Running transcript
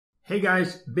Hey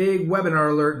guys, big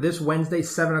webinar alert this Wednesday,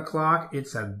 7 o'clock.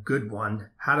 It's a good one.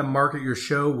 How to market your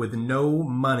show with no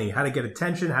money. How to get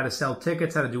attention, how to sell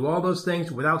tickets, how to do all those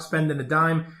things without spending a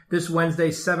dime. This Wednesday,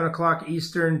 7 o'clock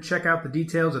Eastern. Check out the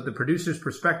details at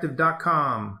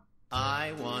theproducersperspective.com.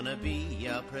 I want to be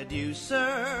a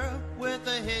producer with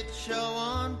a hit show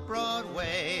on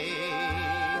Broadway.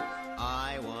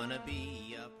 I want to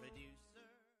be a producer.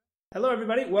 Hello,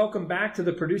 everybody. Welcome back to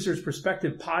the Producer's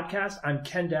Perspective podcast. I'm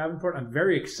Ken Davenport. I'm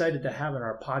very excited to have on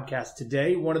our podcast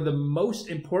today one of the most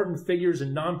important figures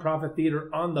in nonprofit theater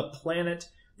on the planet,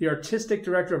 the artistic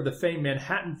director of the famed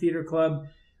Manhattan Theater Club,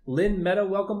 Lynne Meadow.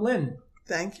 Welcome, Lynne.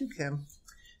 Thank you, Ken.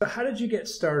 How did you get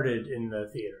started in the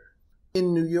theater?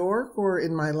 In New York or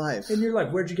in my life? In your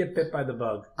life. Where'd you get bit by the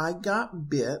bug? I got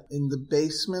bit in the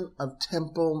basement of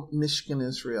Temple, Michigan,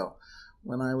 Israel,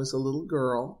 when I was a little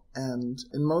girl. And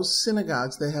in most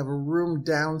synagogues, they have a room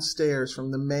downstairs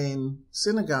from the main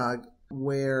synagogue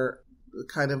where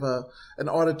kind of an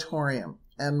auditorium.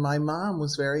 And my mom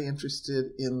was very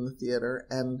interested in the theater,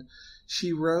 and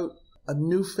she wrote a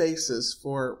New Faces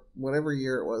for whatever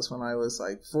year it was when I was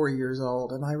like 4 years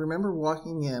old. And I remember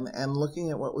walking in and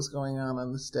looking at what was going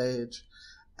on the stage.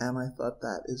 And I thought,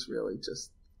 that is really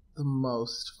just the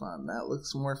most fun. That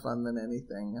looks more fun than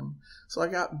anything. And so I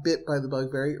got bit by the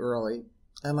bug very early.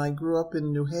 And I grew up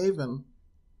in New Haven,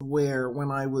 where when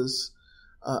I was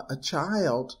a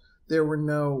child, there were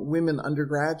no women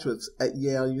undergraduates at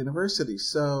Yale University.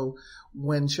 So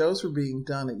when shows were being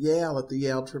done at Yale, at the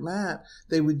Yale Dramat,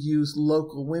 they would use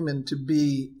local women to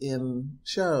be in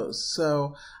shows.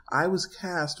 So I was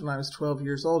cast when I was 12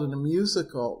 years old in a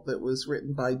musical that was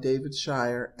written by David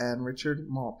Shire and Richard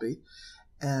Maltby.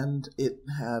 And it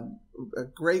had a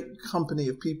great company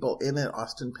of people in it.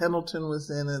 Austin Pendleton was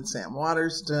in it, Sam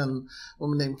Waterston, a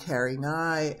woman named Carrie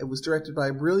Nye. It was directed by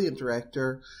a brilliant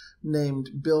director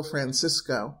named Bill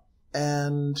Francisco.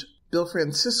 And Bill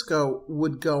Francisco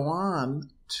would go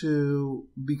on to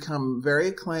become very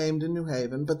acclaimed in New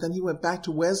Haven, but then he went back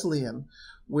to Wesleyan,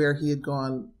 where he had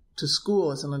gone to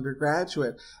school as an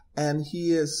undergraduate. And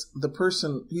he's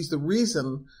the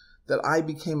reason that I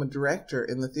became a director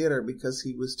in the theater, because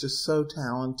he was just so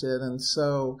talented and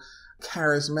so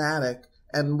charismatic,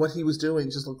 and what he was doing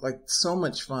just looked like so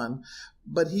much fun.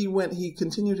 But he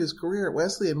continued his career at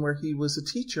Wesleyan, where he was a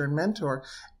teacher and mentor,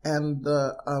 and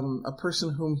a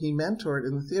person whom he mentored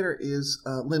in the theater is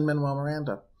Lin-Manuel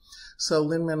Miranda. So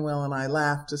Lin-Manuel and I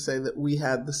laughed to say that we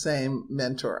had the same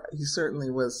mentor. He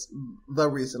certainly was the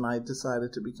reason I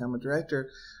decided to become a director.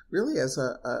 Really, as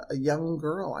a young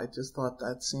girl, I just thought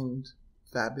that seemed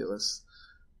fabulous.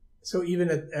 So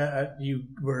even you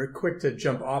were quick to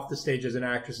jump off the stage as an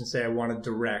actress and say, I want to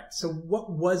direct. So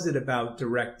what was it about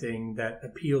directing that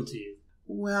appealed to you?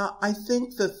 Well, I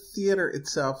think the theater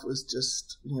itself was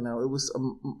just, it was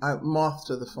a moth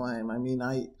to the flame. I mean,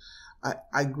 I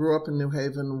grew up in New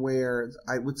Haven, where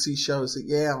I would see shows at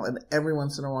Yale, and every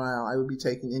once in a while I would be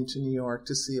taken into New York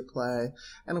to see a play.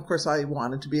 And of course I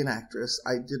wanted to be an actress.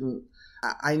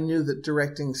 I knew that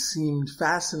directing seemed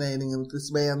fascinating, and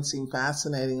this man seemed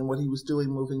fascinating, and what he was doing,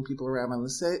 moving people around on the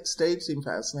stage, seemed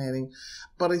fascinating.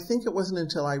 But I think it wasn't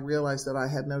until I realized that I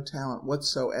had no talent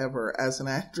whatsoever as an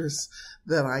actress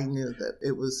that I knew that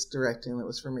it was directing that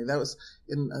was for me. That was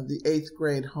in the 8th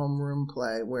grade homeroom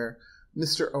play, where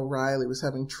Mr. O'Reilly was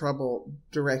having trouble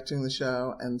directing the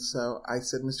show, and so I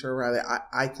said, Mr. O'Reilly,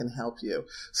 I can help you.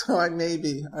 So I don't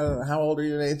know, how old are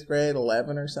you in 8th grade?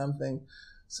 11 or something?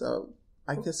 So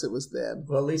I guess it was then.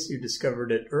 Well, at least you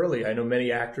discovered it early. I know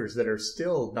many actors that are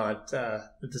still not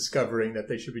discovering that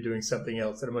they should be doing something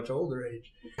else at a much older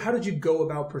age. How did you go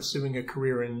about pursuing a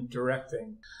career in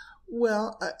directing?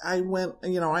 Well, I went,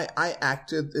 I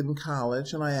acted in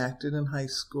college, and I acted in high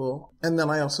school, and then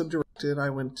I also directed. I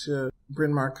went to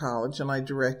Bryn Mawr College, and I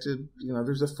directed,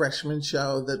 there's a freshman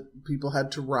show that people had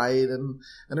to write, and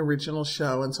an original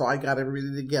show, and so I got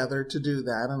everybody together to do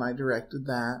that, and I directed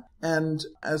that. And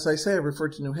as I say, I refer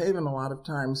to New Haven a lot of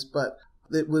times, but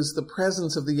it was the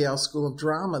presence of the Yale School of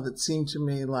Drama that seemed to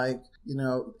me like,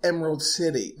 Emerald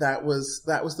City. That was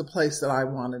the place that I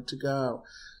wanted to go.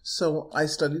 So I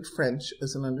studied French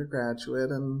as an undergraduate,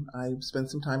 and I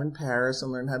spent some time in Paris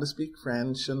and learned how to speak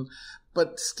French.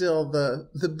 But still,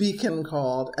 the beacon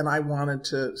called, and I wanted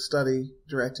to study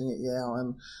directing at Yale.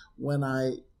 And when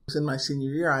I was in my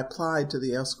senior year, I applied to the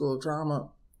Yale School of Drama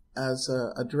as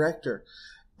a director,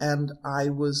 and I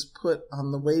was put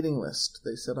on the waiting list.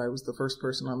 They said I was the first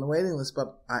person on the waiting list,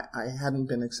 but I hadn't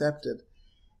been accepted.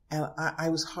 And I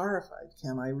was horrified,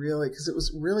 Ken. Because it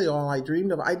was really all I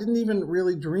dreamed of. I didn't even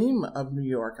really dream of New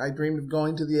York. I dreamed of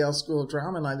going to the Yale School of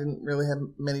Drama, and I didn't really have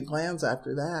many plans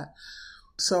after that.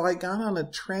 So I got on a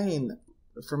train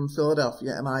from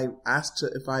Philadelphia, and I had asked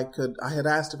if I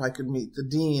could meet the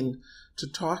dean to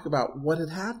talk about what had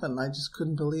happened. I just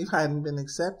couldn't believe I hadn't been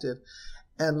accepted.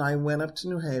 And I went up to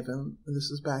New Haven. This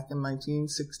was back in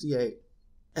 1968.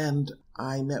 And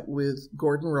I met with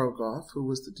Gordon Rogoff, who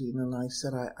was the dean, and I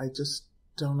said, I just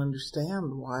don't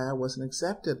understand why I wasn't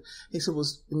accepted. He said it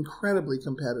was incredibly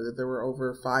competitive. There were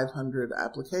over 500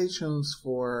 applications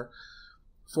for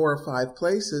 4 or 5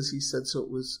 places, he said, so it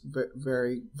was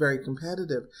very, very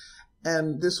competitive.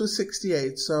 And this was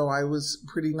 68, so I was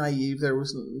pretty naive. There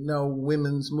was no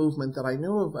women's movement that I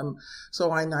knew of. And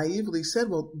so I naively said,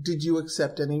 well, did you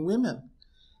accept any women?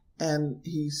 And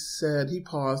he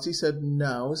paused, he said,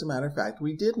 no, as a matter of fact,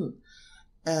 we didn't.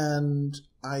 And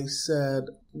I said,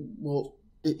 well,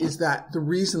 is that the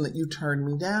reason that you turned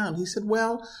me down? He said,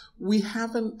 well, we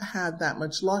haven't had that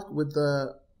much luck with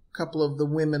the couple of the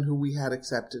women who we had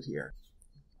accepted here.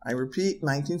 I repeat,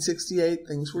 1968,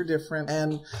 things were different.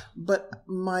 But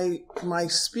my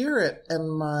spirit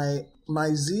and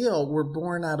my zeal were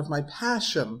born out of my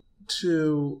passion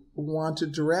to want to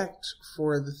direct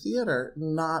for the theater,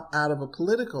 not out of a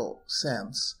political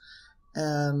sense.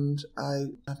 And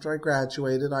after I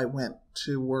graduated, I went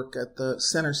to work at the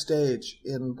Center Stage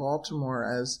in Baltimore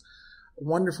as a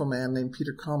wonderful man named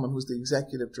Peter Coleman, who's the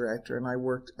executive director, and I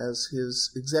worked as his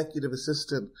executive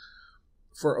assistant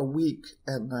for a week.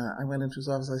 And I went into his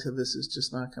office. I said, "This is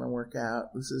just not going to work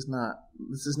out. This is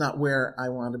not where I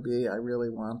want to be. I really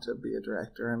want to be a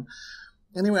director." And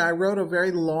anyway, I wrote a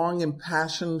very long,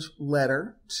 impassioned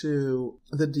letter to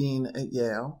the dean at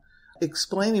Yale,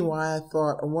 explaining why I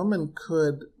thought a woman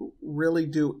could really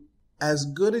do as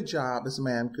good a job as a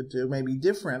man could do, maybe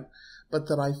different, but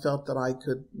that I felt that I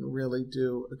could really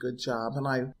do a good job. And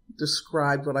I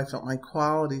described what I felt my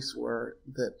qualities were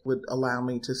that would allow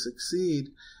me to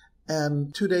succeed.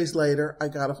 And 2 days later, I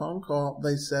got a phone call.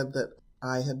 They said that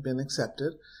I had been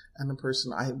accepted, and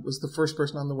I was the first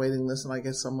person on the waiting list, and I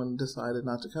guess someone decided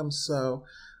not to come. So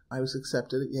I was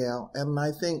accepted at Yale. And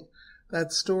I think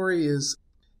that story is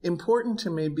important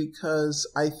to me because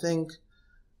I think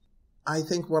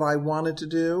what I wanted to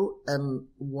do and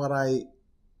what I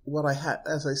had,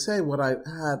 as I say, what I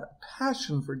had a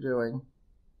passion for doing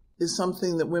is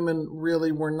something that women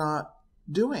really were not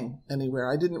doing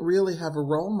anywhere. I didn't really have a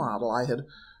role model. I had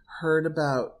heard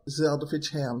about Zelda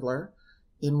Fitzhandler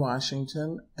in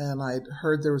Washington, and I'd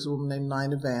heard there was a woman named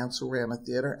Nina Vance who ran a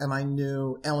theater, and I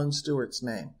knew Ellen Stewart's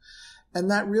name. And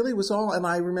that really was all. And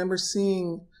I remember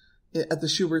seeing at the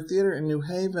Schubert Theater in New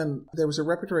Haven, there was a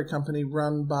repertory company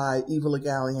run by Eva Le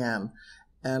Gallienne,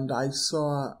 and I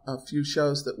saw a few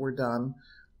shows that were done,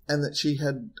 and that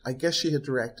I guess she had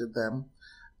directed them.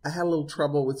 I had a little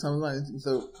trouble with some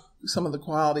of the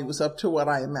quality was up to what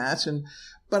I imagined,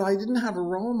 but I didn't have a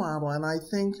role model. And I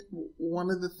think one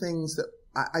of the things that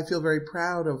I feel very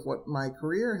proud of what my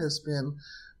career has been,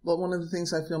 but one of the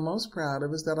things I feel most proud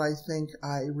of is that I think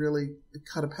I really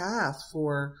cut a path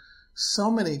for so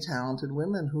many talented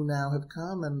women who now have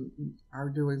come and are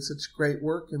doing such great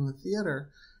work in the theater.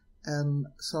 And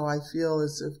so I feel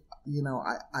as if,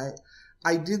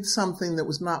 I did something that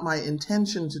was not my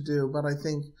intention to do, but I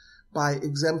think by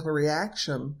exemplary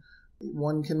action,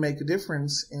 one can make a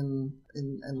difference and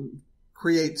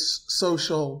create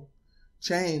social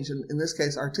change, and in this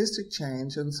case, artistic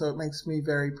change. And so it makes me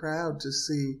very proud to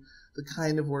see the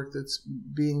kind of work that's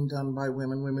being done by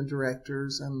women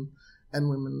directors and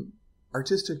women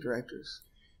artistic directors.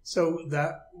 So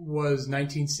that was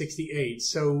 1968.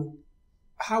 So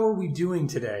how are we doing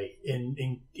today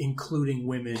in including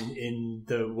women in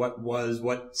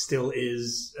what still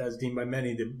is, as deemed by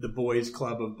many, the boys'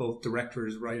 club of both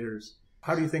directors, writers?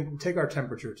 How do you think, take our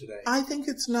temperature today? I think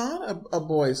it's not a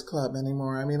boys' club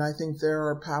anymore. I mean, I think there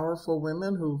are powerful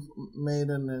women who've made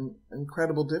an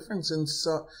incredible difference in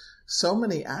so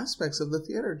many aspects of the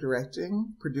theater: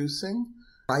 directing, producing,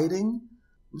 writing.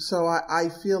 So I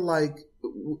feel like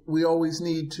we always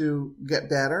need to get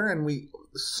better, and we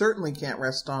certainly can't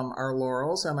rest on our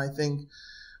laurels. And I think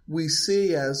we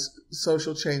see, as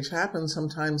social change happens,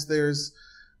 sometimes there's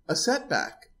a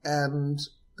setback. And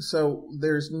so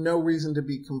there's no reason to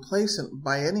be complacent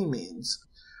by any means.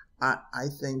 I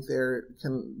think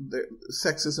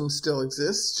sexism still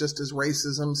exists, just as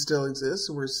racism still exists.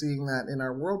 We're seeing that in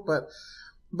our world,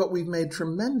 but we've made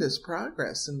tremendous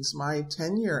progress since my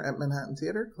tenure at Manhattan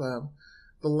Theater Club.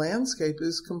 The landscape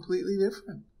is completely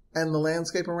different. And the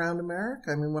landscape around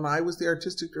America. I mean, when I was the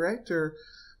artistic director,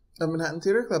 of Manhattan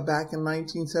Theater Club back in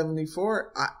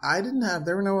 1974,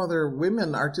 there were no other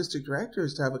women artistic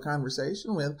directors to have a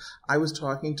conversation with. I was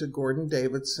talking to Gordon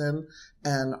Davidson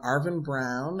and Arvin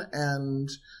Brown and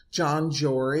John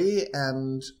Jory,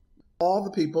 and all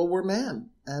the people were men.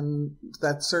 And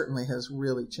that certainly has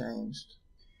really changed.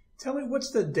 Tell me,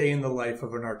 what's the day in the life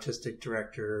of an artistic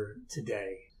director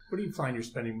today? What do you find you're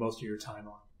spending most of your time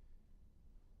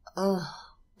on?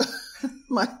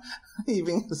 My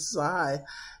heaving a sigh.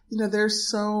 There's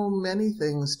so many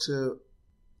things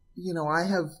I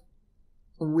have,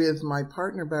 with my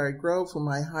partner Barry Grove, whom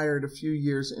I hired a few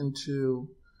years into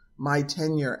my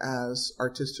tenure as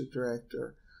artistic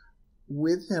director.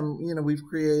 With him, we've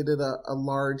created a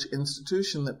large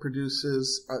institution that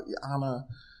produces on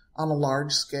a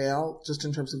large scale, just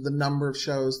in terms of the number of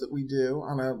shows that we do,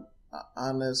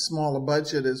 on as small a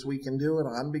budget as we can do it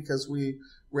on, because we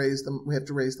have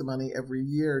to raise the money every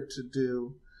year to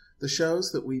do the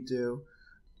shows that we do.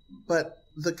 But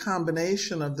the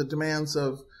combination of the demands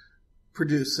of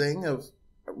producing, of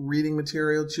reading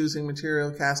material, choosing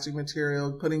material, casting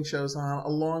material, putting shows on,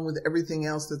 along with everything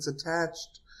else that's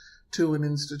attached to an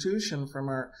institution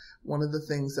one of the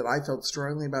things that I felt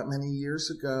strongly about many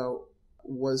years ago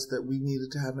was that we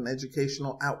needed to have an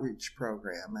educational outreach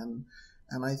program.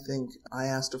 And I think I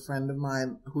asked a friend of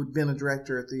mine who'd been a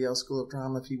director at the Yale School of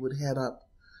Drama if he would head up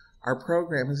our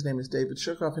program. His name is David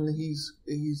Shukoff, and he's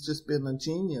just been a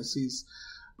genius.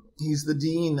 He's the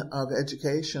dean of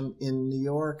education in New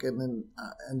York, and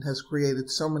has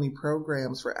created so many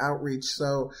programs for outreach.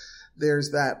 So there's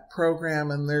that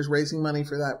program, and there's raising money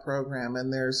for that program,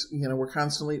 and there's,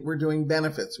 we're doing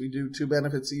benefits. We do 2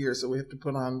 benefits a year, so we have to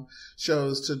put on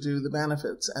shows to do the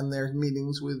benefits, and there's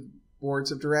meetings with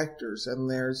boards of directors, and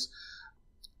there's,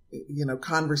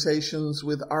 conversations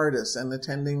with artists, and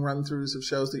attending run-throughs of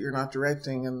shows that you're not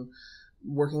directing, and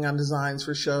working on designs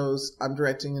for shows. I'm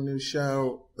directing a new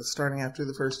show starting after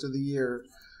the first of the year.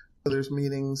 So there's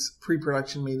meetings,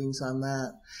 pre-production meetings on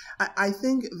that. I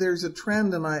think there's a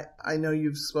trend, and I know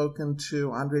you've spoken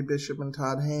to Andre Bishop and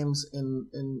Todd Hames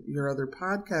in your other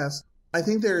podcast. I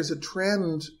think there is a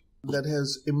trend that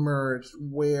has emerged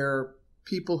where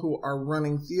people who are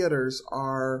running theaters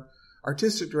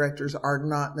artistic directors are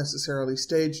not necessarily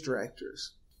stage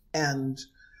directors. And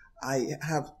I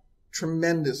have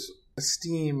tremendous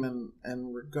esteem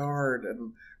and regard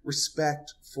and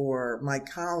respect for my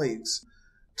colleagues,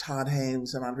 Todd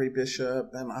Hames and Andre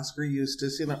Bishop and Oscar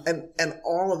Eustace, and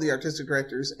all of the artistic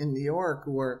directors in New York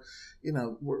who are,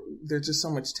 there's just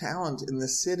so much talent in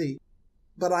this city.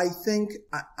 But I think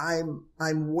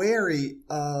I'm wary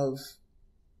of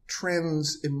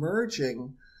trends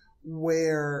emerging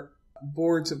where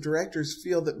boards of directors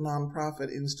feel that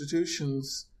nonprofit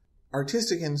institutions,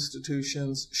 artistic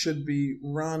institutions, should be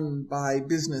run by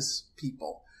business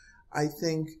people. I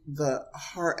think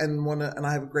and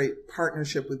I have a great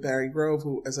partnership with Barry Grove,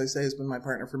 who, as I say, has been my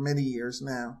partner for many years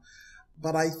now.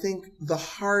 But I think the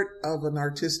heart of an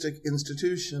artistic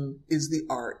institution is the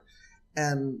art,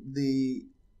 and the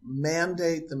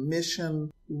mandate, the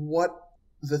mission, what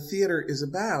the theater is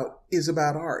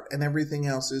about art, and everything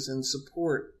else is in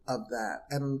support of that.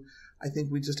 And I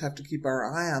think we just have to keep our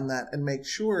eye on that and make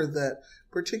sure that,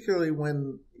 particularly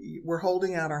when we're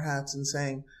holding out our hats and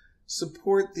saying,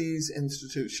 support these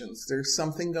institutions, there's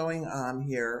something going on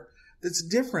here that's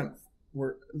different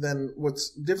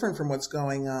from what's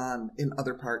going on in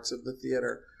other parts of the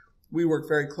theater. We work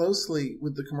very closely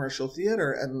with the commercial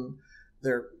theater, and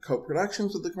their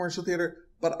co-productions with the commercial theater,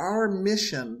 but our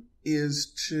mission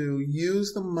is to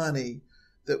use the money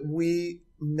that we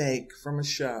make from a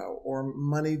show or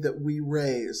money that we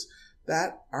raise.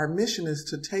 That our mission is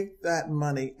to take that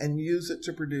money and use it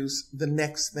to produce the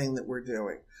next thing that we're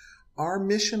doing. Our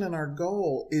mission and our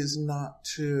goal is not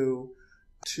to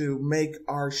make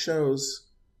our shows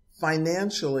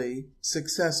financially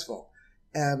successful.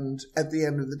 And at the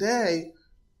end of the day,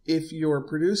 if you're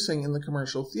producing in the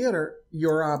commercial theater,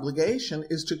 your obligation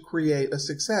is to create a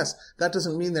success. That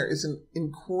doesn't mean there isn't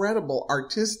incredible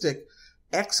artistic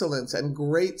excellence and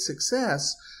great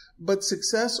success, but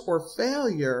success or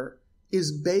failure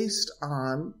is based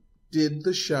on, did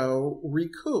the show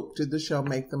recoup? Did the show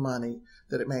make the money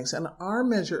that it makes? And our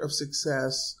measure of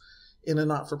success in a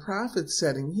not-for-profit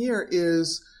setting here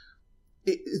is,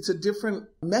 it's a different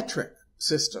metric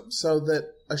system, so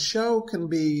that a show can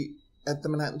be at the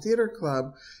Manhattan Theater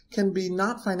Club can be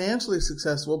not financially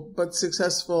successful, but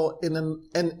successful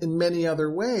in many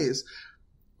other ways.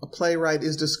 A playwright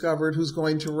is discovered who's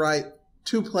going to write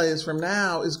 2 plays from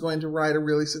now is going to write a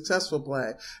really successful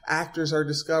play. Actors are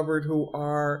discovered who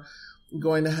are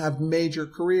going to have major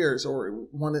careers, or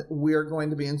we're going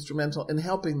to be instrumental in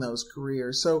helping those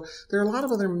careers. So there are a lot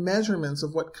of other measurements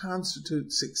of what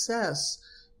constitutes success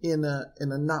in a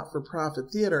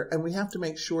not-for-profit theater, and we have to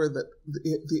make sure that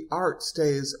the art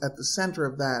stays at the center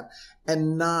of that,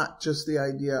 and not just the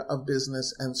idea of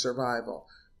business and survival.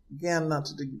 Again, not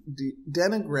to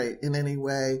denigrate in any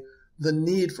way the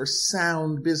need for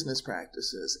sound business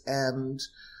practices and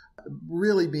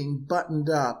really being buttoned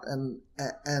up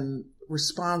and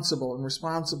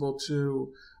responsible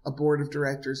to a board of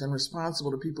directors, and responsible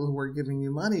to people who are giving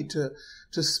you money to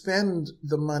spend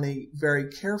the money very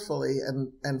carefully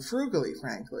and frugally,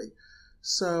 frankly.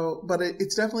 So, but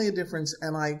it's definitely a difference,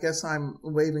 and I guess I'm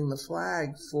waving the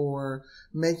flag for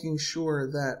making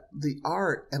sure that the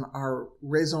art and our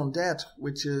raison d'etre,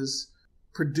 which is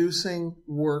producing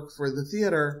work for the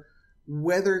theater,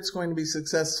 whether it's going to be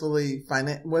successful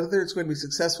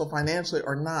financially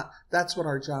or not, that's what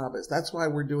our job is. That's why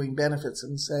we're doing benefits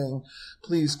and saying,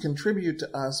 please contribute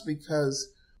to us,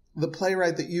 because the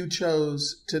playwright that you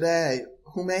chose today,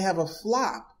 who may have a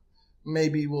flop,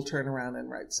 maybe will turn around and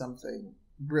write something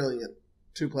brilliant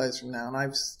 2 plays from now. And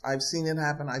I've seen it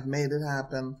happen. I've made it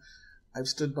happen. I've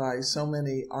stood by so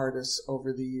many artists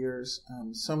over the years,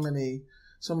 so many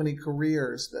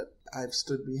careers that I've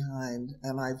stood behind,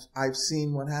 and I've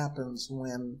seen what happens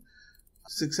when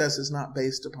success is not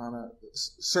based upon a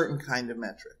certain kind of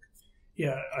metric.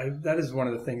 Yeah, that is one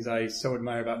of the things I so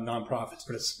admire about nonprofits,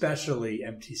 but especially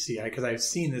MTCI, because I've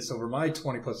seen this over my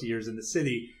 20 plus years in the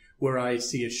city, where I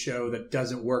see a show that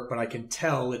doesn't work, but I can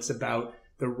tell it's about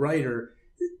the writer.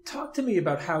 Talk to me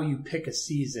about how you pick a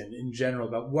season in general,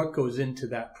 about what goes into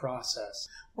that process.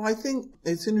 Well, I think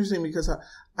it's interesting because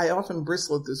I often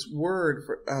bristle at this word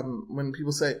for, when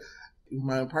people say,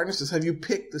 my own partner says, have you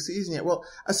picked the season yet? Well,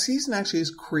 a season actually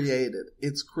is created.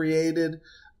 It's created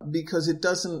because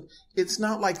it's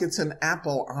not like it's an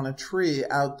apple on a tree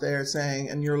out there saying,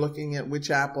 and you're looking at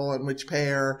which apple and which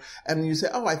pear, and you say,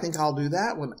 oh, I think I'll do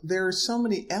that one. There are so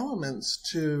many elements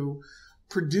to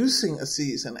producing a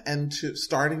season, and to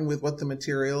starting with what the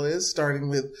material is, starting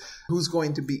with who's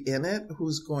going to be in it,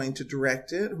 who's going to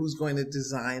direct it, who's going to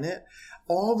design it.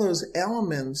 All those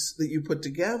elements that you put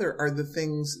together are the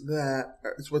things that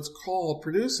is what's called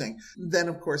producing. Then,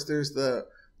 of course, there's the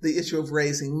issue of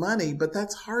raising money, but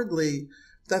that's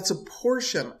a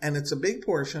portion, and it's a big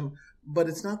portion, but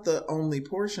it's not the only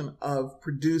portion of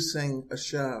producing a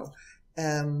show.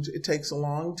 And it takes a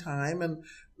long time, and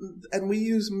I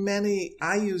use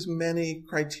many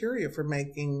criteria for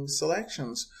making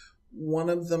selections. One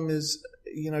of them is,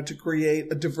 to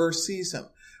create a diverse season.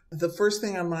 The first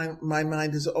thing on my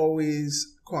mind is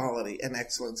always quality and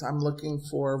excellence. I'm looking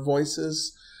for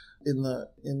voices in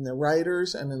the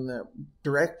writers and in the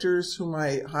directors whom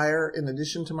I hire in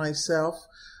addition to myself.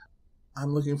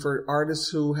 I'm looking for artists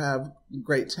who have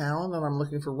great talent, and I'm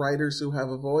looking for writers who have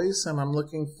a voice, and I'm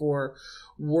looking for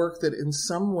work that in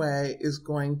some way is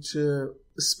going to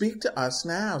speak to us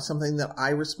now, something that I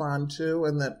respond to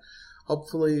and that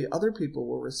hopefully other people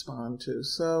will respond to.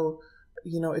 So,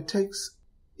 it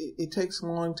takes a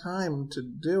long time to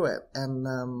do it.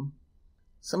 And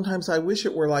sometimes I wish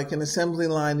it were like an assembly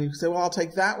line. You say, well, I'll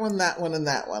take that one, and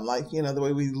that one. Like, the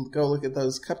way we go look at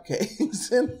those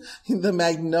cupcakes in the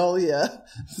Magnolia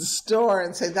store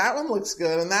and say, that one looks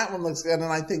good and that one looks good, and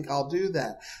I think I'll do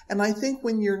that. And I think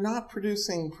when you're not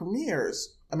producing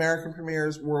premieres, American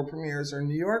premieres, world premieres, or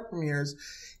New York premieres,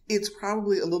 it's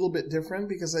probably a little bit different,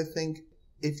 because I think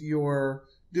if you're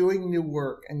doing new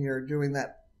work and you're doing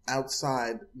that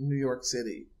outside New York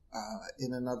City,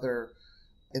 in another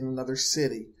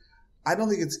city, I don't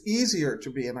think it's easier to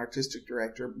be an artistic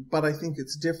director, but I think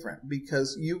it's different,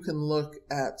 because you can look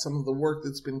at some of the work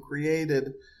that's been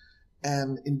created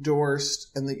and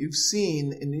endorsed and that you've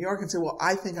seen in New York and say, well,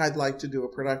 I think I'd like to do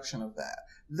a production of that.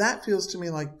 That feels to me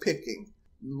like picking.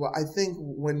 Well, I think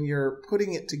when you're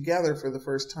putting it together for the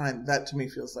first time, that to me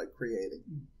feels like creating.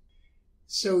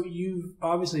 So you've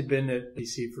obviously been at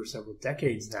DC for several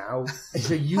decades now.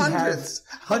 So you Hundreds.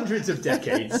 have hundreds of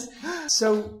decades.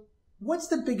 So what's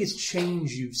the biggest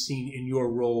change you've seen in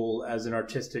your role as an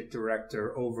artistic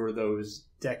director over those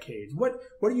decades? What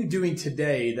are you doing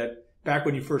today that back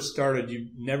when you first started, you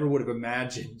never would have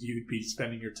imagined you'd be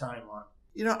spending your time on?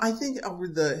 I think over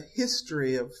the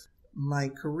history of my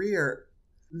career,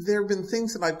 there have been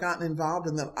things that I've gotten involved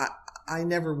in that I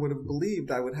never would have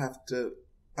believed I would have to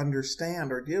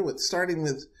understand or deal with, starting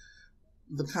with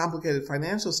the complicated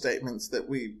financial statements that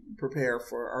we prepare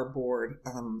for our board.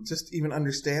 Just even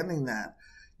understanding that,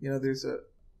 there's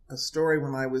a story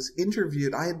when I was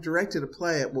interviewed. I had directed a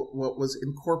play at what was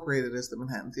incorporated as the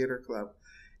Manhattan Theater Club.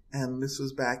 And this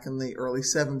was back in the early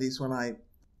 70s when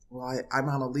I'm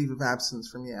on a leave of absence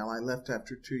from Yale. I left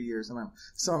after 2 years, and I'm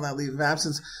still on that leave of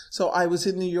absence. So I was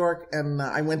in New York, and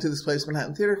I went to this place,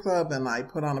 Manhattan Theater Club, and I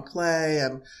put on a play,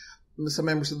 and some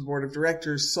members of the board of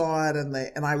directors saw it,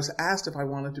 and I was asked if I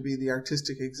wanted to be the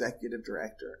artistic executive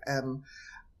director. And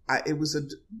I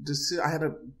had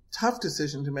a tough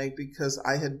decision to make because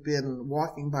I had been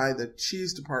walking by the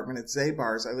cheese department at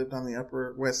Zabar's. I lived on the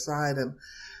Upper West Side, and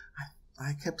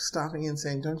I kept stopping in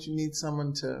saying, "Don't you need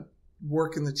someone to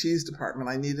work in the cheese department?"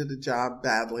 I needed a job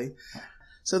badly.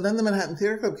 So then the Manhattan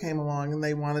Theater Club came along, and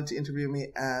they wanted to interview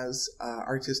me as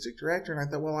artistic director. And I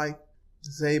thought, well,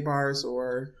 Zabar's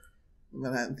or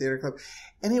Manhattan Theater Club.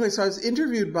 Anyway, so I was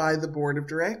interviewed by the board of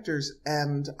directors,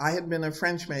 and I had been a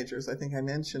French major, as I think I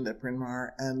mentioned, at Bryn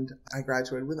Mawr, and I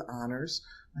graduated with honors.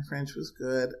 My French was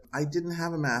good. I didn't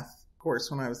have a math course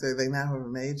when I was there. They now have a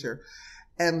major.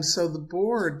 And so the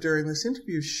board during this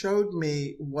interview showed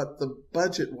me what the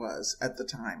budget was at the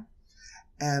time.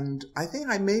 And I think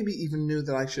I maybe even knew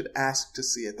that I should ask to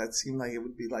see it. That seemed like it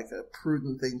would be like a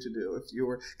prudent thing to do if you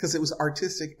were, because it was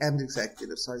artistic and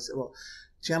executive. So I said, well,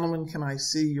 gentlemen, can I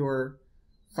see your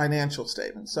financial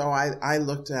statement? So I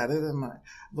looked at it, and I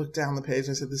looked down the page.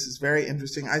 I said, this is very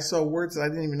interesting. I saw words that I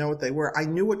didn't even know what they were. I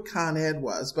knew what Con Ed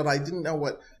was, but I didn't know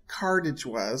what cartage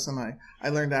was. And I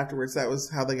learned afterwards that was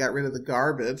how they got rid of the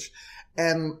garbage.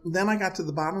 And then I got to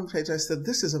the bottom of the page. I said,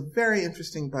 this is a very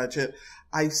interesting budget.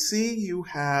 I see you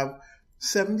have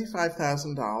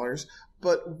 $75,000,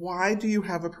 but why do you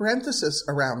have a parenthesis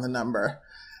around the number?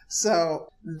 So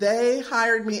they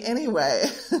hired me anyway.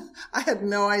 I had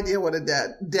no idea what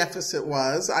a deficit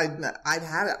was. I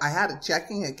had a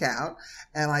checking account,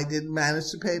 and I did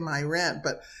manage to pay my rent,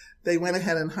 but they went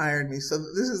ahead and hired me. So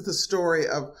this is the story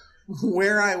of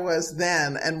where I was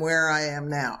then and where I am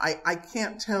now. I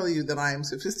can't tell you that I am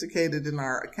sophisticated in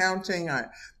our accounting.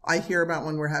 I hear about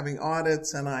when we're having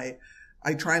audits, and I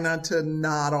try not to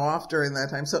nod off during that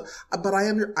time. So, but I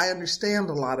understand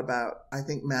a lot about, I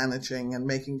think, managing and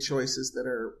making choices that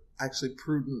are actually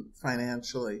prudent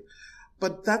financially.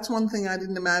 But that's one thing I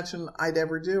didn't imagine I'd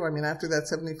ever do. I mean, after that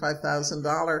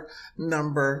 $75,000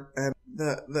 number, and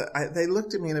they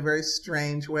looked at me in a very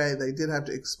strange way. They did have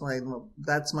to explain, well,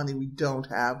 that's money we don't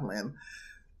have, Lynn.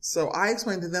 So I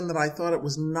explained to them that I thought it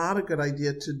was not a good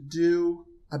idea to do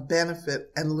a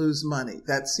benefit and lose money.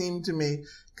 That seemed to me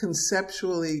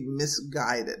conceptually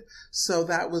misguided. So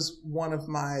that was one of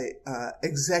my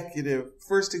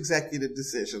first executive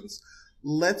decisions.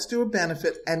 Let's do a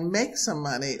benefit and make some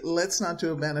money. Let's not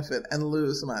do a benefit and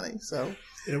lose money. So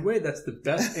in a way, that's the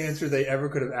best answer they ever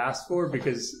could have asked for,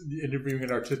 because interviewing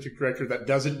an artistic director that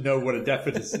doesn't know what a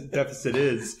deficit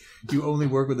is, you only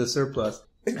work with a surplus.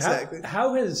 Exactly.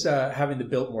 How has having the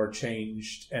Biltmore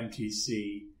changed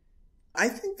MTC? I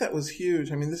think that was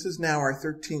huge. I mean, this is now our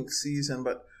 13th season,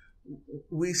 but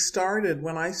when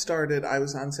I started, I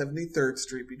was on 73rd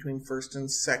Street between 1st and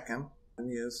 2nd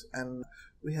Avenues, and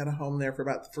we had a home there for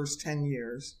about the first 10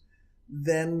 years.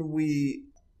 Then we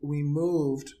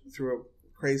moved through a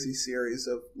crazy series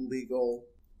of legal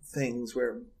things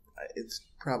where it's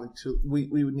probably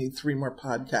we would need 3 more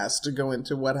podcasts to go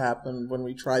into what happened when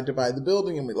we tried to buy the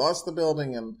building and we lost the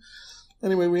building. And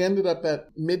anyway, we ended up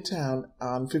at Midtown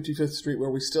on 55th Street,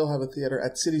 where we still have a theater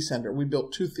at City Center. We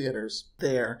built 2 theaters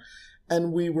there,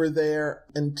 and we were there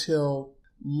until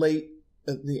late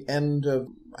at the end of,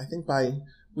 I think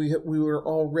we were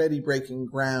already breaking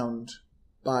ground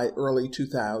by early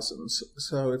 2000s.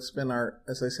 So it's been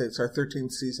as I say, it's our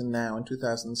 13th season now in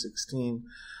 2016.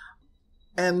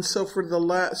 And so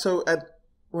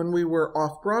when we were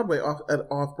off Broadway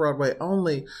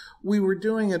only, we were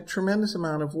doing a tremendous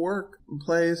amount of work,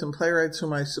 plays and playwrights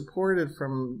whom I supported,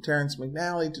 from Terrence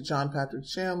McNally to John Patrick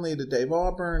Shanley to Dave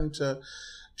Auburn to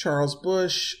Charles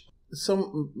Bush,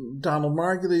 Donald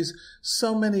Margulies,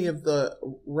 so many of the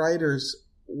writers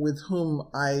with whom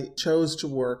I chose to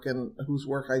work and whose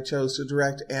work I chose to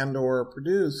direct and or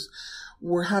produce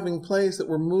were having plays that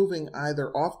were moving either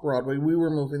off Broadway. We were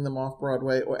moving them off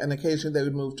Broadway, and occasionally they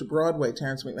would move to Broadway.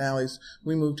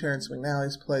 We moved Terrence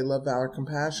McNally's play Love, Valour,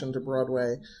 Compassion to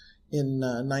Broadway in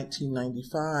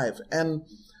 1995. And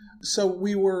so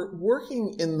we were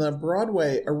working in the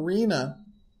Broadway arena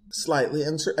slightly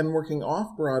and working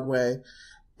off Broadway.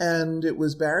 And it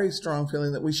was Barry's strong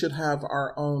feeling that we should have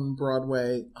our own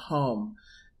Broadway home.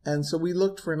 And so we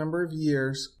looked for a number of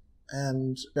years,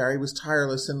 and Barry was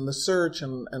tireless in the search,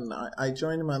 and I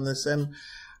joined him on this.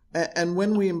 And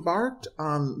when we embarked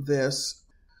on this,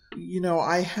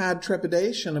 I had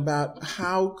trepidation about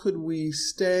how could we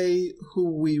stay who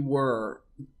we were.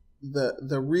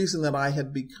 The reason that I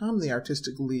had become the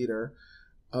artistic leader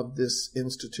of this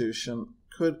institution?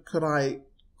 Could I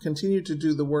continue to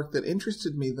do the work that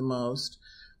interested me the most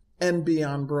and be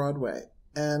on Broadway?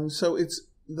 And so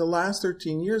the last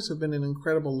 13 years have been an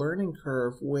incredible learning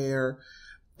curve where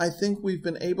I think we've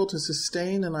been able to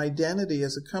sustain an identity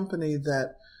as a company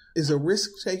that is a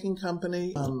risk-taking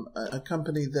company, a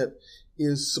company that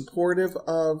is supportive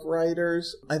of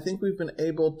writers. I think we've been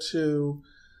able to,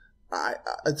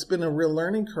 it's been a real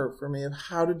learning curve for me of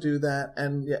how to do that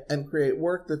and create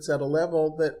work that's at a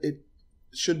level that it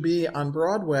should be on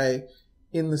Broadway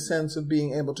in the sense of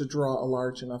being able to draw a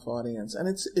large enough audience. And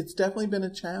it's definitely been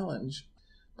a challenge.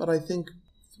 But I think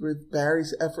through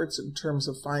Barry's efforts in terms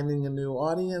of finding a new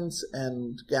audience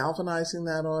and galvanizing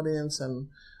that audience, and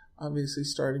obviously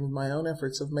starting with my own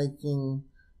efforts of making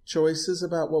choices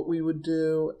about what we would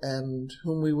do and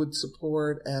whom we would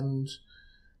support, and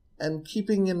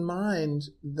keeping in mind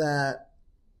that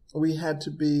we had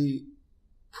to be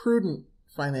prudent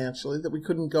financially, that we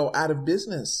couldn't go out of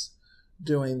business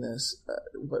doing this.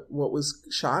 But what was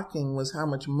shocking was how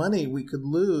much money we could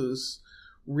lose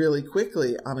really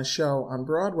quickly on a show on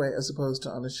Broadway as opposed to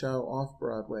on a show off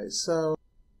Broadway. So,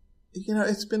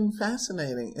 it's been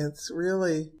fascinating. It's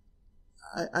really,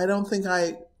 I don't think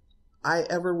I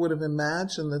ever would have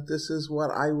imagined that this is what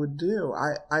I would do.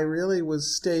 I really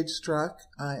was stage struck.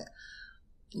 I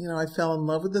fell in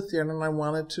love with the theater and I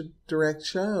wanted to direct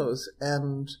shows.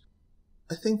 And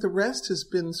I think the rest has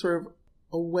been sort of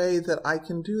a way that I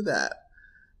can do that.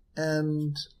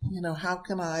 And, how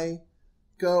can I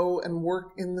go and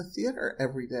work in the theater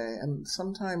every day? And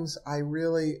sometimes I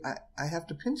have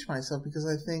to pinch myself because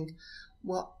I think,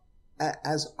 well,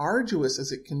 as arduous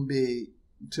as it can be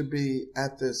to be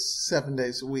at this 7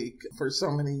 days a week for so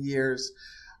many years,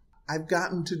 I've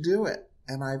gotten to do it.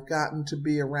 And I've gotten to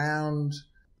be around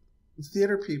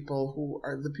theater people who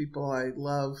are the people I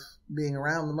love being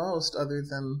around the most, other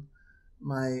than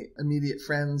my immediate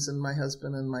friends and my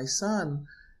husband and my son.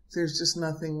 There's just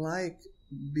nothing like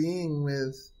being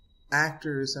with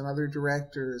actors and other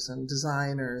directors and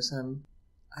designers. And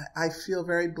I feel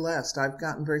very blessed. I've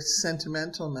gotten very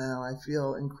sentimental now. I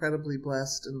feel incredibly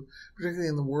blessed, and particularly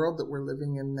in the world that we're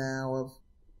living in now, of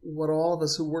what all of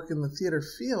us who work in the theater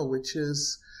feel, which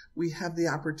is we have the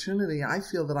opportunity. I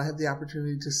feel that I have the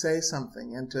opportunity to say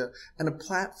something and a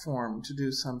platform to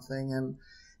do something.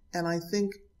 And I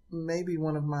think maybe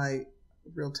one of my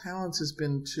real talents has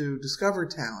been to discover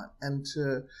talent and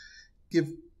to give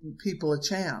people a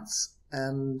chance,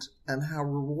 and how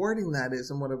rewarding that is,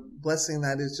 and what a blessing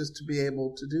that is just to be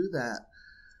able to do that.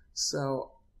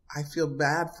 So I feel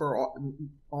bad for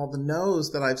all the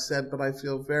no's that I've said, but I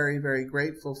feel very, very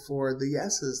grateful for the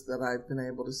yeses that I've been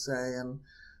able to say, and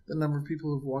the number of people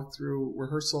who've walked through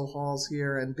rehearsal halls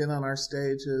here and been on our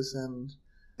stages,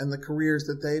 and the careers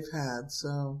that they've had.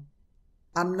 So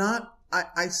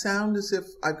I sound as if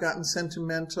I've gotten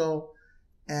sentimental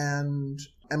and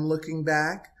am looking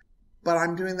back, but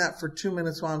I'm doing that for 2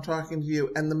 minutes while I'm talking to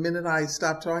you. And the minute I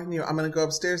stop talking to you, I'm going to go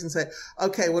upstairs and say,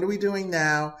 okay, what are we doing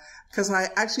now? Because I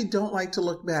actually don't like to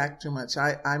look back too much.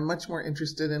 I'm much more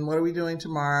interested in what are we doing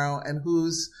tomorrow, and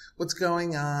what's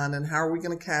going on, and how are we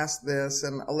going to cast this,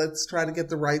 and let's try to get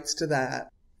the rights to that.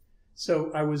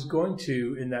 So I was going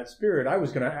to, in that spirit, I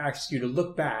was going to ask you to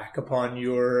look back upon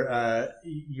your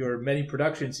many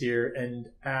productions here and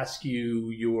ask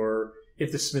you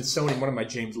if the Smithsonian, one of my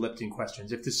James Lipton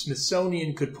questions, if the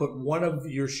Smithsonian could put one of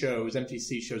your shows,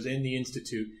 MTC shows, in the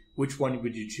Institute, which one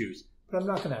would you choose? But I'm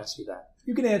not going to ask you that.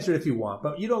 You can answer it if you want,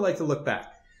 but you don't like to look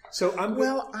back. So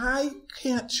I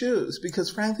can't choose because,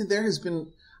 frankly, there has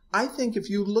been, I think if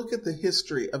you look at the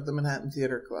history of the Manhattan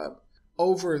Theater Club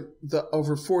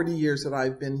over 40 years that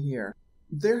I've been here,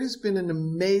 there has been an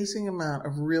amazing amount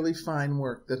of really fine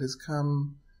work that has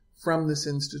come from this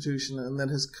institution, and that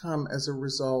has come as a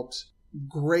result,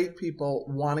 great people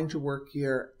wanting to work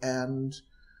here, and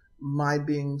my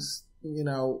being,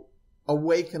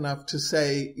 awake enough to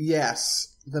say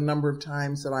yes the number of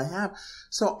times that I have.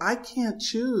 So I can't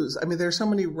choose. I mean, there are so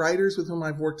many writers with whom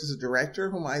I've worked as a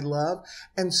director, whom I love,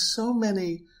 and so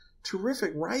many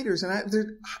terrific writers.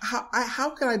 And how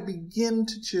can I begin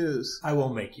to choose? I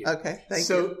won't make you. Okay, thank you.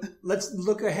 So let's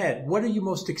look ahead. What are you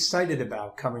most excited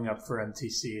about coming up for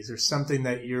MTC? Is there something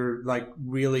that you're like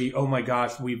really, oh my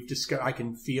gosh, we've discovered, I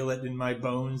can feel it in my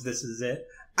bones, this is it?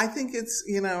 I think it's,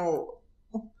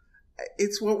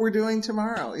 it's what we're doing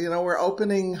tomorrow. We're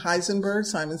opening Heisenberg,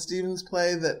 Simon Stevens'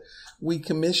 play that we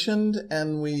commissioned,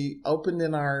 and we opened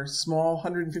in our small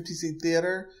 150-seat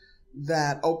theater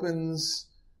that opens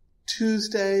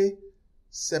Tuesday,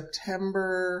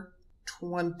 September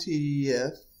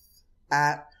 20th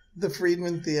at The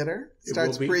Friedman Theater It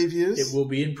starts will be- previews. It will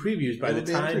be in previews by It the will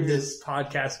be in time previews. this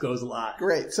podcast goes live.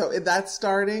 Great. So that's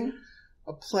starting.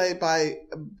 A play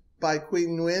by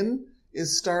Queen Nguyen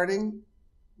is starting.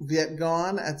 Viet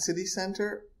Gone at City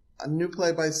Center. A new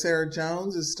play by Sarah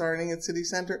Jones is starting at City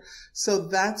Center. So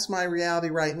that's my reality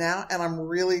right now. And I'm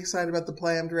really excited about the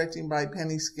play I'm directing by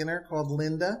Penny Skinner called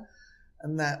Linda.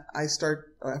 And that I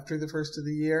start after the first of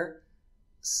the year.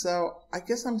 So I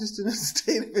guess I'm just in a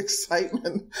state of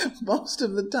excitement most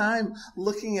of the time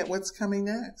looking at what's coming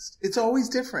next. It's always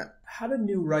different. How do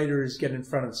new writers get in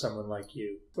front of someone like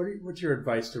you? What's your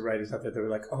advice to writers out there that are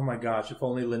like, oh my gosh, if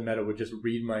only Lynne Meadow would just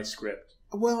read my script?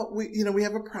 Well, we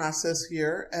have a process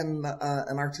here and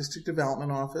an artistic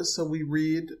development office. So we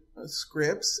read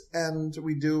scripts and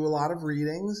we do a lot of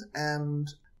readings, and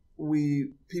we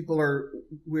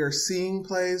are seeing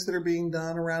plays that are being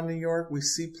done around New York. We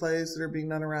see plays that are being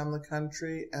done around the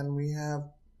country, and we have,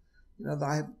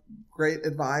 I have great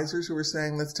advisors who are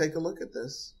saying, let's take a look at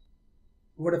this.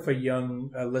 What if a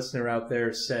young listener out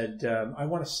there said, I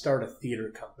want to start a theater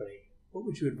company? What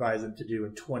would you advise them to do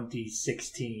in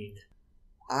 2016?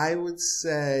 I would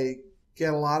say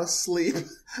get a lot of sleep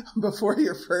before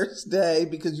your first day,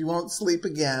 because you won't sleep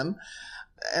again.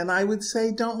 And I would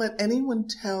say don't let anyone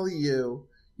tell you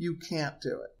you can't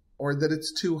do it, or that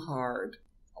it's too hard,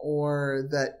 or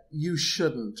that you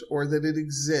shouldn't, or that it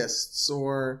exists,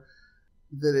 or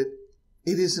that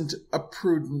it isn't a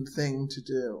prudent thing to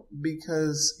do,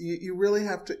 because you really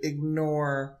have to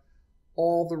ignore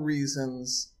all the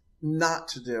reasons not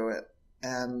to do it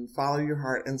and follow your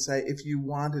heart and say, if you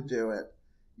want to do it,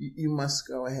 you must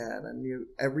go ahead. And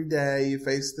every day you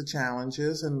face the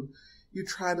challenges and you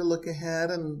try to look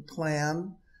ahead and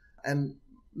plan and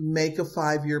make a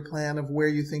 5-year plan of where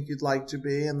you think you'd like to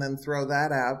be, and then throw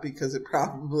that out because it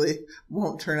probably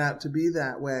won't turn out to be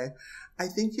that way. I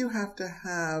think you have to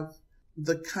have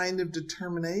the kind of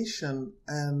determination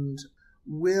and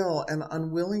will and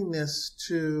unwillingness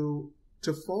to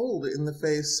fold in the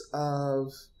face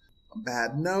of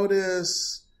bad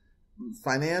notice,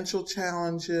 financial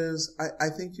challenges. I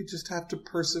think you just have to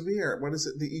persevere. What is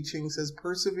it? The I Ching says,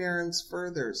 perseverance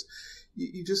furthers.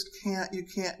 You just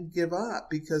can't give up,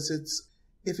 because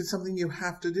if it's something you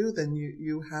have to do, then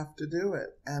you have to do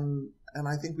it. And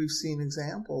I think we've seen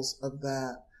examples of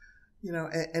that.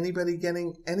 Anybody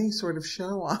getting any sort of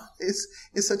show on is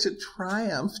such a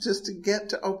triumph. Just to get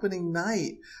to opening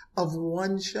night of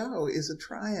one show is a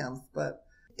triumph. But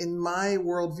in my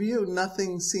worldview,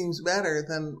 nothing seems better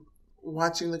than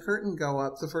watching the curtain go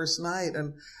up the first night.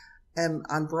 And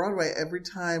on Broadway, every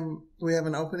time we have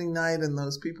an opening night and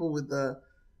those people with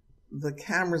the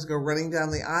cameras go running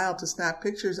down the aisle to snap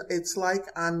pictures, it's like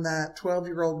I'm that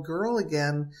 12-year-old girl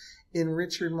again in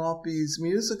Richard Maltby's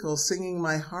musical, singing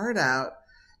my heart out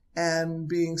and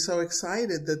being so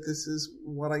excited that this is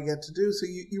what I get to do. So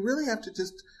you really have to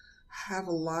just have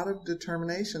a lot of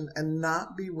determination and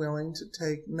not be willing to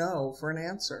take no for an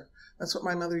answer. That's what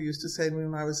my mother used to say to me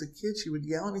when I was a kid. She would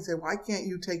yell at me and say, why can't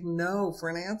you take no for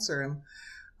an answer? And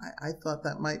I thought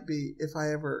that might be, if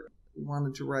I ever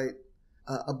wanted to write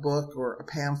a book or a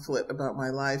pamphlet about my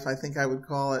life, I think I would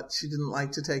call it, She Didn't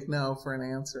Like to Take No for an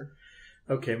Answer.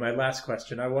 Okay, my last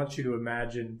question. I want you to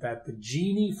imagine that the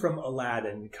genie from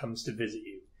Aladdin comes to visit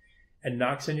you and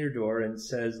knocks on your door and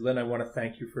says, Lynne, I want to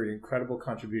thank you for your incredible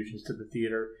contributions to the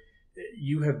theater.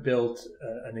 You have built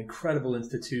an incredible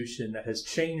institution that has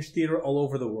changed theater all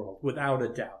over the world, without a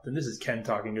doubt. And this is Ken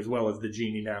talking as well as the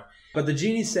genie now. But the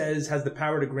genie has the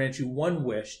power to grant you one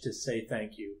wish to say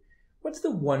thank you. What's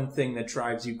the one thing that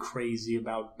drives you crazy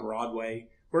about Broadway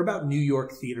or about New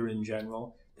York theater in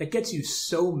general that gets you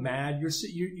so mad?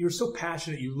 You're so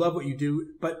passionate. You love what you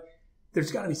do, but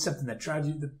there's got to be something that drives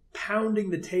you. The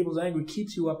pounding the tables angry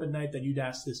keeps you up at night that you'd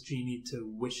ask this genie to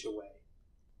wish away.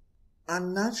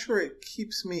 I'm not sure it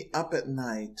keeps me up at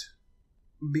night,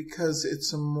 because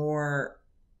it's a more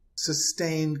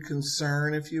sustained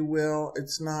concern, if you will.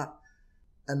 It's not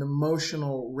an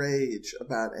emotional rage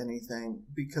about anything,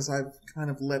 because I've kind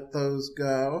of let those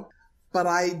go. But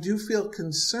I do feel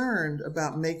concerned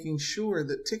about making sure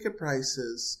that ticket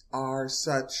prices are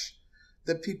such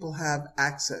that people have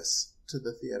access to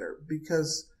the theater,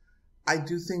 because I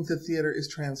do think the theater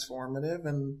is transformative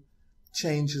and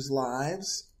changes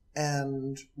lives.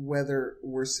 And whether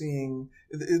we're seeing,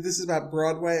 this is about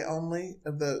Broadway only,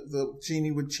 the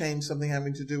genie would change something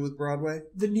having to do with Broadway?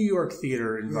 The New York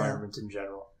theater environment in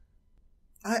general.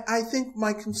 I think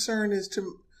my concern is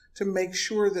to make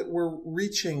sure that we're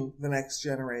reaching the next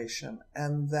generation,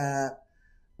 and that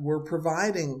we're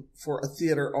providing for a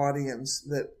theater audience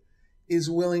that is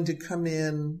willing to come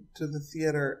in to the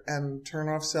theater and turn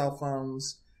off cell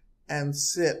phones and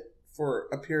sit for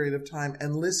a period of time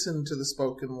and listen to the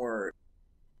spoken word.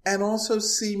 And also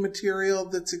see material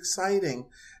that's exciting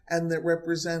and that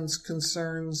represents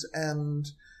concerns and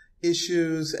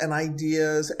issues and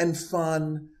ideas and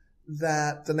fun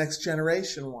that the next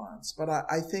generation wants. But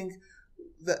I think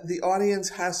that the audience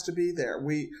has to be there.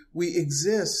 We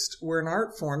exist. We're an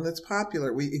art form that's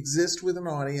popular. We exist with an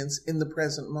audience in the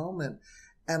present moment.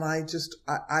 And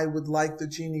I would like the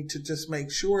Genie to just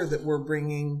make sure that we're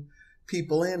bringing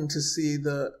people in to see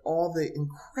all the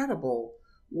incredible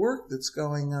work that's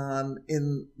going on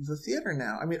in the theater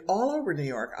now. I mean, all over New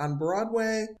York, on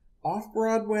Broadway,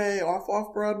 off-Broadway,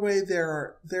 off-Broadway,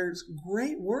 there's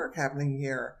great work happening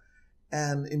here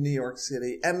and in New York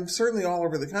City, and certainly all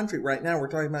over the country. Right now, we're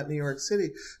talking about New York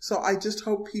City. So I just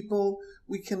hope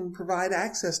we can provide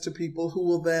access to people who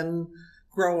will then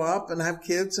grow up and have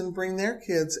kids and bring their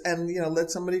kids and, let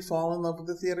somebody fall in love with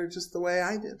the theater just the way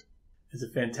I did. It's a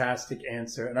fantastic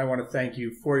answer, and I want to thank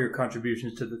you for your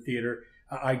contributions to the theater.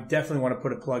 I definitely want to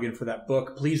put a plug in for that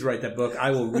book. Please write that book.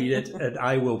 I will read it, and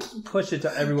I will push it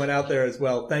to everyone out there as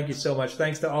well. Thank you so much.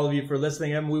 Thanks to all of you for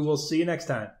listening, and we will see you next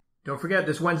time. Don't forget,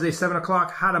 this Wednesday, 7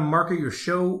 o'clock, How to Market Your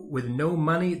Show with No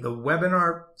Money, the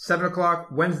webinar, 7 o'clock,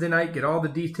 Wednesday night. Get all the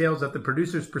details at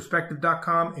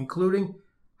theproducersperspective.com, including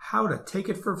how to take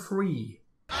it for free.